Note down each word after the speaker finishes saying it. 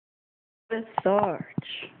With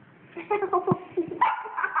Sarge.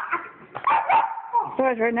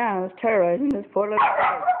 Sarge right now is terrorizing this poor little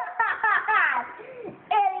boy.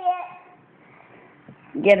 Idiot.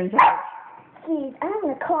 Get him, Sarge. Jeez, I'm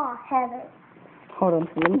gonna call Heather. Hold on,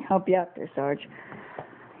 let me help you out there, Sarge.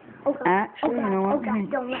 Oh God. Actually, you know what? Oh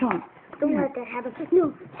God, don't let that happen.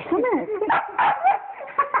 No. Come here.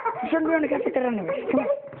 You shouldn't be on the couch with that underwear. Come on.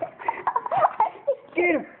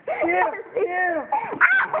 Get him.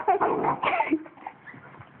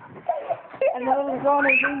 Another one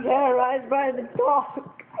is being terrorized by the dog.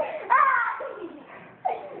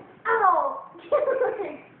 Oh.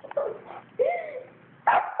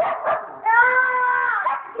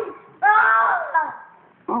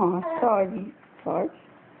 Oh, sorry, Sarge.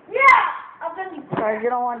 Yeah, I'll send you. Sarge, you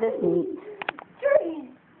don't want this meat. Trees.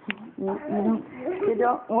 You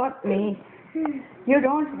don't want me. You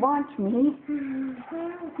don't want me.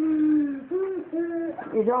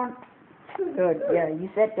 You don't. Good, yeah, you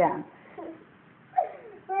sit down.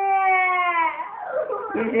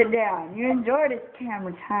 You sit down. You enjoy this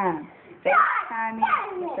camera time.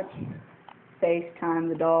 FaceTime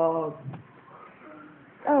the dog.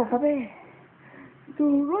 Oh, puppy. So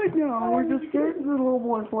right now we're just getting the little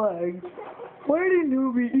boy's legs, waiting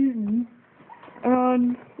to be eaten,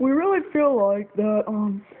 and we really feel like that,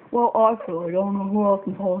 well, I feel like, I don't know who else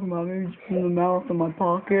I'm talking about, maybe just in the mouth in my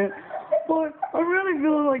pocket, but I really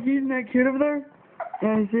feel like eating that kid over there.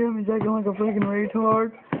 Yeah, you see him, he's acting like a freaking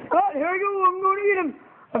retard. Oh, here I go, I'm going to eat him.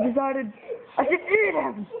 I've decided I should eat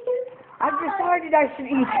him. I've decided I should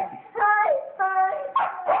eat him.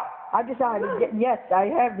 I've decided, yes, I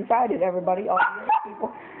have decided, everybody, all the other people.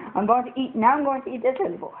 I'm going to eat, now I'm going to eat this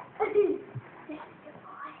little boy.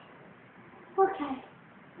 Okay.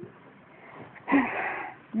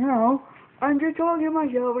 No, I'm just talking to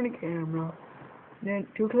myself in the camera. Then,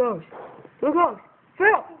 too close. Too close.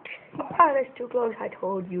 Phil! Ah, that's too close, I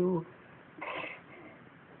told you.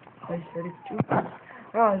 I said it's too close.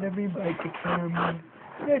 Oh, let me bite the camera.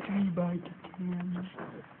 Let me bite the camera.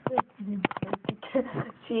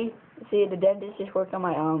 See, the dentist just worked on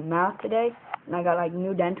my mouth today, and I got like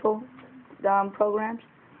new dental programs,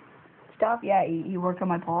 stuff. Yeah, he worked on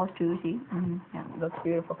my paws too. See, yeah, it looks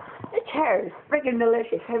beautiful. The chair is freaking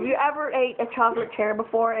delicious. Have you ever ate a chocolate chair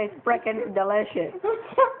before? It's freaking delicious.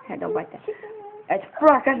 Hey, don't bite that. It's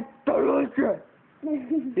freaking delicious.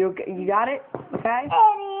 You got it? Okay.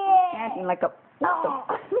 Acting like a.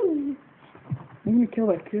 I'm gonna kill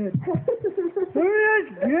that kid. There he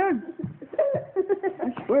is again. I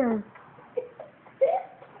swear.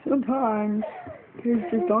 Sometimes kids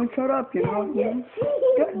just don't shut up, you know.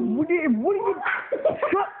 What are you?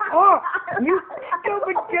 Shut up, you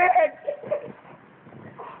stupid kid!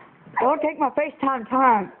 Don't take my FaceTime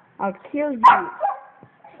time. I'll kill you.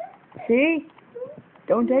 See?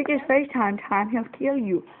 Don't take his FaceTime time. He'll kill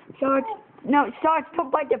you. Sarge, no, Sarge, don't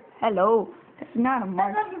bite the. Hello. That's not a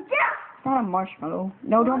marshmallow. It's not a marshmallow.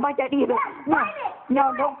 No, don't bite that either.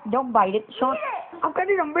 No, don't bite it. Sean, I've got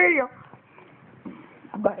it on video.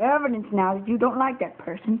 I've got evidence now that you don't like that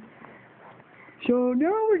person. So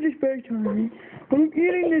now we're just FaceTiming. I'm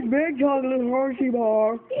eating this big chocolate Hershey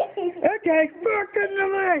bar. It tastes fucking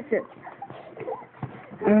delicious.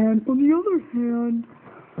 And on the other hand,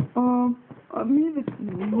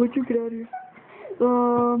 what you get out of here?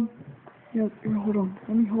 Yeah, hold on.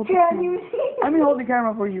 Let me hold the camera. Let me hold the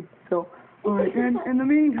camera for you, Phil. Alright, and in the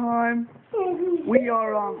meantime, we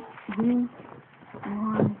are,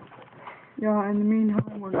 yeah, in the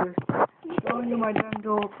meantime, we're just showing you my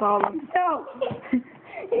dental problems. No!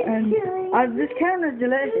 And, this camera is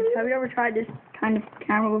delicious. Have you ever tried this kind of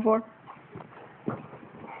camera before?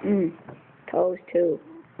 Toes, too.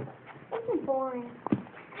 This is boring.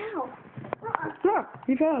 Ow. Look,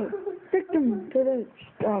 he fell. Victim to the,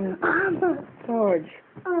 Sarge.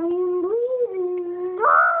 I'm bleeding.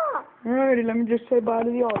 Alrighty, let me just say bye to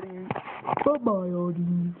the audience. Bye-bye,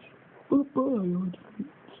 audience. Bye-bye, audience.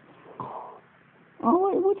 Oh,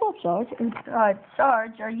 wait, what's up, Sarge?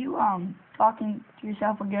 Sarge, are you, talking to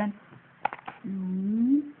yourself again?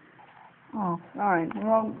 Oh, alright.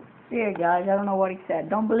 Well, see you guys. I don't know what he said.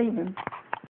 Don't believe him.